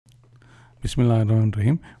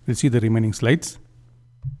Bismillahirrahmanirrahim. We'll see the remaining slides.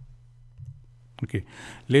 Okay,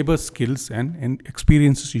 labor skills and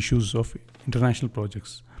experience issues of international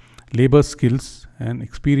projects. Labor skills and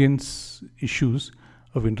experience issues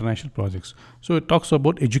of international projects. So it talks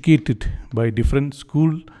about educated by different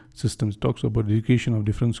school systems. It talks about education of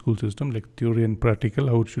different school systems, like theory and practical,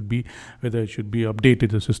 how it should be, whether it should be updated,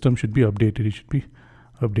 the system should be updated, it should be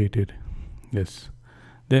updated. Yes.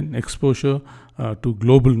 Then exposure to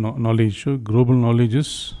global knowledge. So global knowledge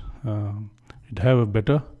is it have a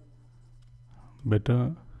better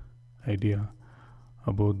idea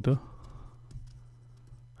about the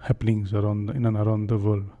happenings around in and around the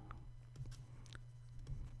world.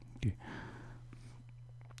 Okay.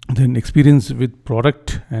 Then experience with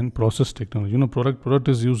product and process technology. Product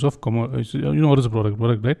is use of commodity. What is a product,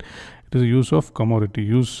 right? It is a use of commodity.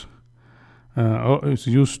 It is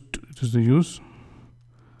the use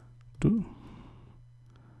to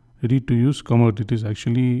ready to use commodity. It is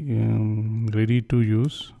actually ready to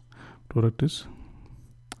use. Product is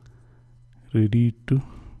ready to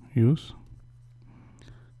use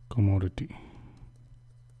commodity.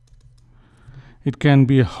 It can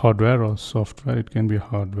be hardware or software. It can be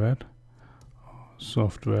hardware or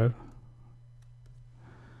software.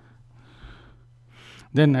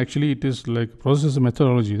 Then actually it is like process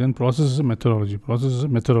methodology. Then process is a methodology. Process is a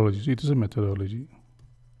methodology. It is a methodology.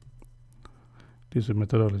 It is a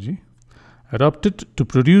methodology adapted to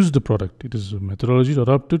produce the product. It is a methodology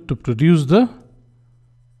adapted to produce the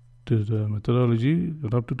methodology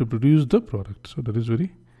adapted to produce the product. So that is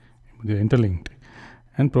very interlinked.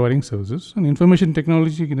 And providing services. And information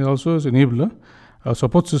technology can also enable a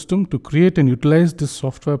support system to create and utilize this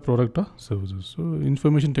software, product or services. So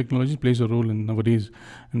information technology plays a role in nowadays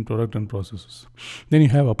in product and processes. Then you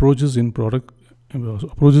have approaches in problem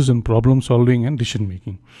solving and decision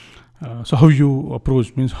making. So how you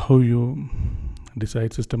approach means how you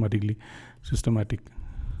decide systematic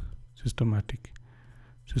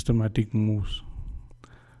moves,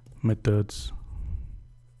 methods,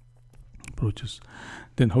 approaches.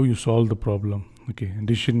 Then how you solve the problem. Okay, and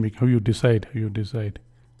decision making, how you decide.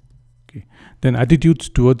 Okay. Then attitudes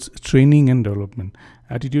towards training and development.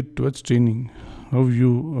 Attitude towards training, how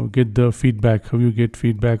you get the feedback, how you get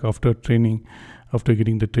feedback after training, after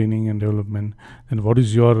getting the training and development. And what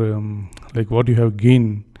is your what you have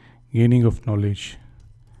gaining of knowledge,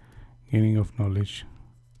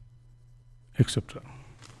 etc.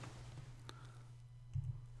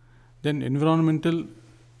 Then environmental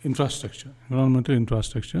infrastructure,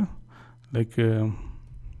 like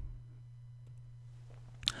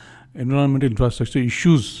environmental infrastructure,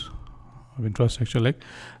 issues of infrastructure like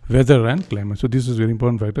weather and climate. So this is very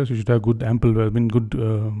important factors. You should have good ample weather,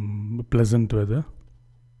 pleasant weather,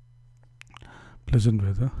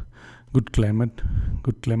 good climate,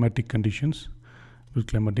 good climatic conditions,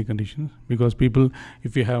 because people,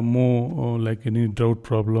 if you have more like any drought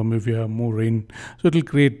problem, if you have more rain, so it will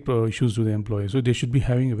create issues to the employees. So they should be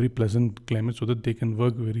having a very pleasant climate so that they can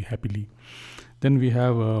work very happily. Then we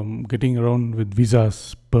have getting around with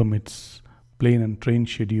visas, permits, plane and train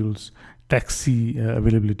schedules, taxi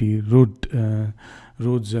availability,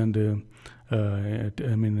 roads and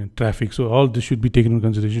traffic. So all this should be taken into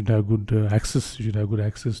consideration. You should have good access. You should have good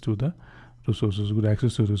access to the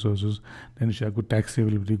resources. Then you should have good taxi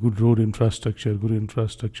availability, good road infrastructure. Good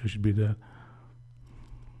infrastructure should be there.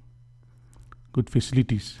 Good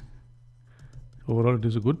facilities. Overall, it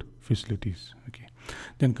is a good facilities. Okay.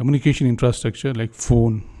 Then communication infrastructure like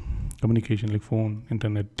phone,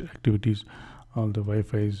 internet activities, all the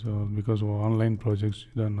Wi-Fi's, because of online projects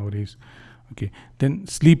done nowadays. Okay. Then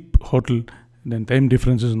sleep, hotel. Then time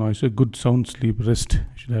differences, noise. So good sound sleep, rest.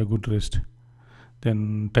 Should have good rest.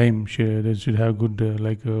 Then time share. They should have good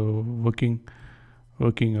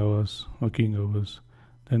working hours.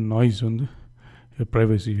 Then noise on the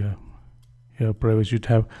privacy. Privacy should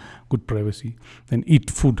have good privacy. Then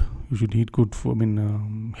eat food. You should eat good food.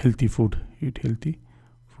 Healthy food. Eat healthy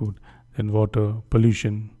food. Then water,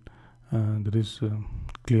 pollution. There is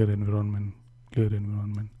clear environment,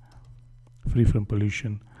 free from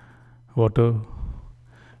pollution. Water,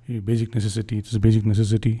 basic necessity. It's a basic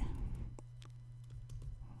necessity.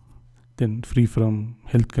 Then free from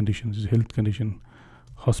health conditions.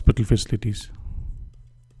 Hospital facilities.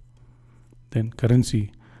 Then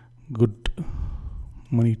currency, good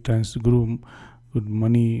money good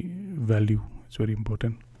money value. It's very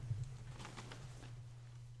important.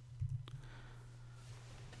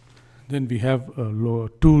 Then we have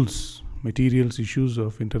tools, materials, issues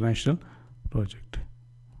of international project,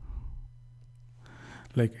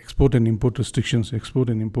 like export and import restrictions.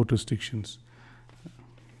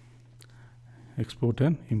 export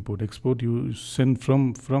and import. Export, you send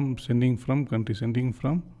from sending from country, sending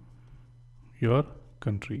from your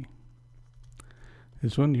country.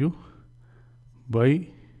 This one you buy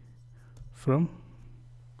from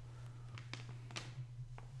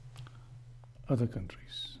other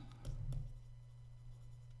countries.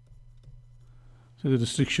 So the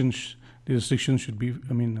restrictions should be,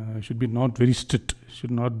 should be not very strict.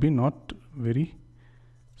 Should not be very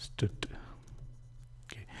strict.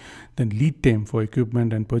 Okay. Then lead time for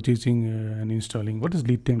equipment and purchasing and installing. What is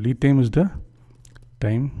lead time? Lead time is the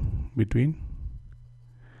time between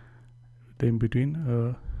between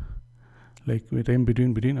a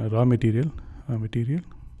raw material when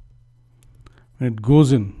it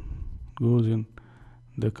goes in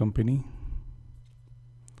the company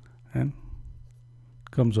and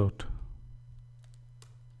comes out.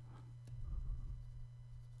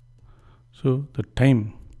 So the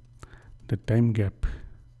time gap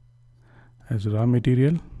as raw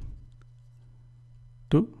material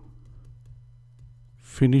to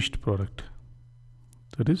finished product,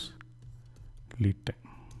 that is lead time.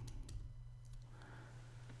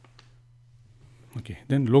 Okay,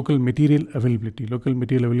 then local material availability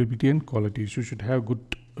and quality. So you should have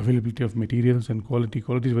good availability of materials and quality.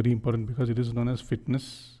 Quality is very important because it is known as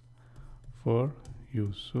fitness for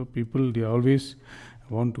use. So people, they always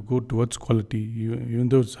want to go towards quality. Even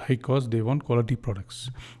though it's high cost, they want quality products.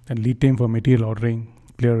 Then lead time for material ordering,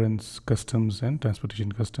 clearance, customs and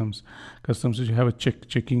transportation. Customs you have a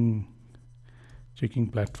checking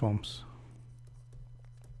platforms.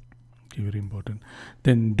 Okay, very important.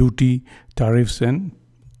 Then duty, tariffs and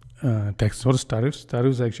tax. What is tariffs?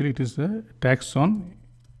 Tariffs, actually it is the tax on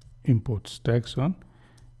imports.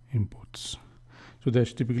 So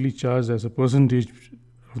that's typically charged as a percentage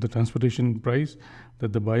of the transportation price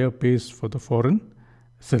that the buyer pays for the foreign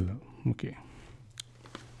seller. Okay.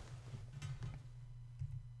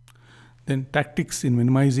 Then tactics in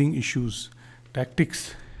minimizing issues.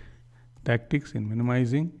 Tactics in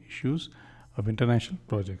minimizing issues of international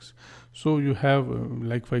projects. So you have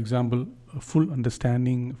like for example a full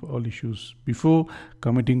understanding of all issues before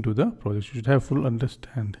committing to the project. You should have fully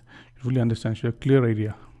understand, you should have clear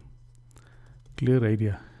idea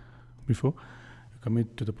before you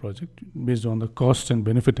commit to the project based on the cost and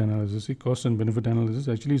benefit analysis. See, cost and benefit analysis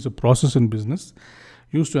actually is a process in business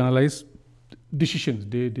used to analyze decisions.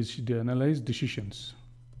 They analyze decisions.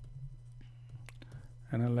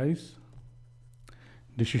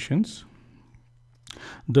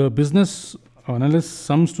 The business analyst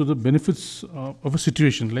sums to the benefits of a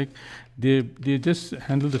situation. Like they just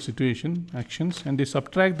handle the situation, actions, and they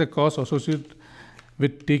subtract the cost associated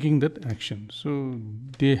with taking that action. So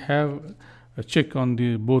they have a check on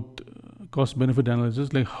the both cost benefit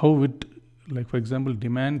analysis, like how it, like for example,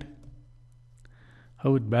 demand,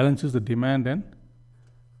 how it balances the demand and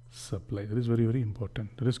supply. That is very, very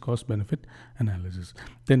important. That is cost benefit analysis.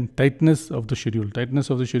 Then tightness of the schedule. Tightness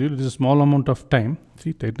of the schedule is a small amount of time.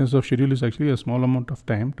 See, tightness of schedule is actually a small amount of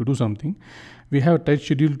time to do something. We have a tight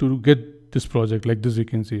schedule to get this project, like this you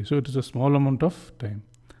can see. So it is a small amount of time.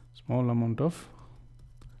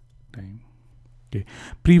 Okay.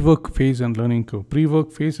 Pre-work phase and learning curve.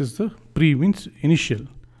 Pre-work phase is the means initial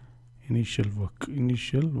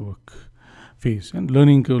work phase, and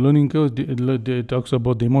learning curve talks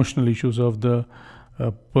about the emotional issues of the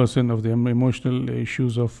person, of the emotional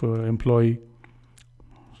issues of employee.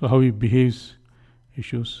 So how he behaves,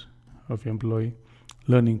 issues of employee.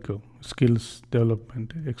 Learning curve, skills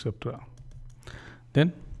development, etc.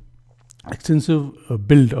 Then extensive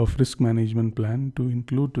build of risk management plan to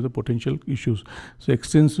include to the potential issues. So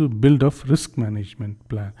extensive build of risk management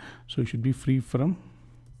plan. So it should be free from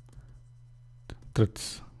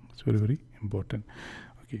threats. It's very, very important.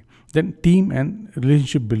 Okay. Then team and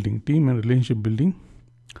relationship building.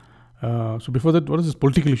 So before that, what is this?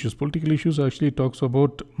 Political issues. Political issues actually talks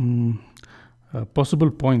about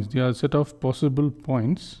possible points. There are a set of possible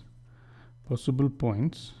points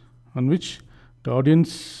on which the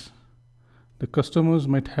audience, the customers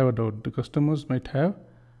might have a doubt.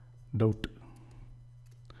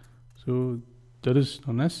 So that is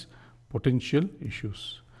known as potential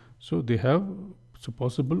issues. So there are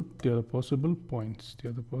possible points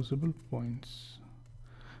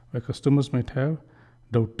where customers might have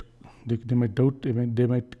doubt. They might doubt. They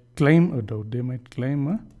might claim a doubt.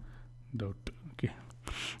 Okay.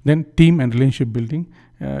 Then team and relationship building.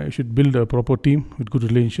 You should build a proper team with good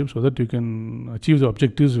relationships so that you can achieve the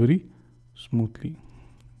objectives very smoothly.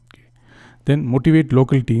 Okay. Then motivate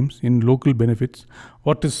local teams in local benefits.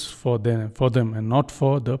 What is for them and not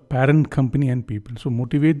for the parent company and people. So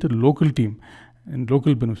motivate the local team and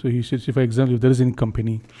local benefits. So he says, for example, if there is any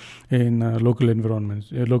company in local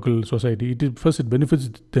environments, local society, it benefits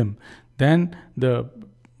them. Then the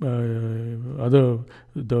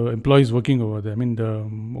employees working over there, I mean the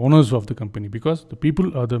owners of the company, because the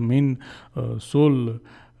people are the main sole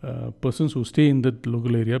persons who stay in that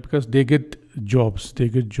local area, because they get jobs,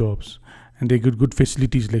 and they get good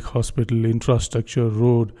facilities like hospital, infrastructure,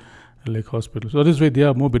 road, like hospital. So this way they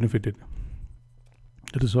are more benefited.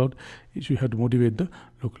 That is how you have to motivate the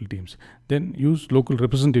local teams. Then use local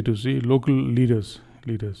representatives, local leaders.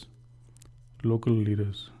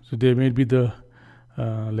 So they may be the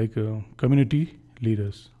community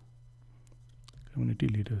leaders.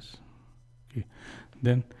 Okay.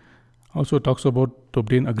 Then also talks about to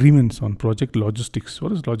obtain agreements on project logistics.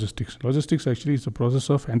 What is logistics? Logistics actually is the process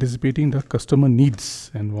of anticipating the customer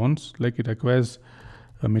needs and wants, like it acquires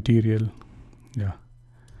a material. Yeah.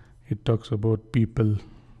 It talks about people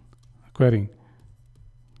acquiring.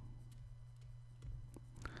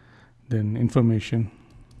 Then information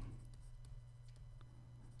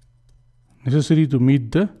necessary to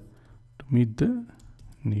meet the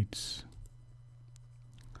needs.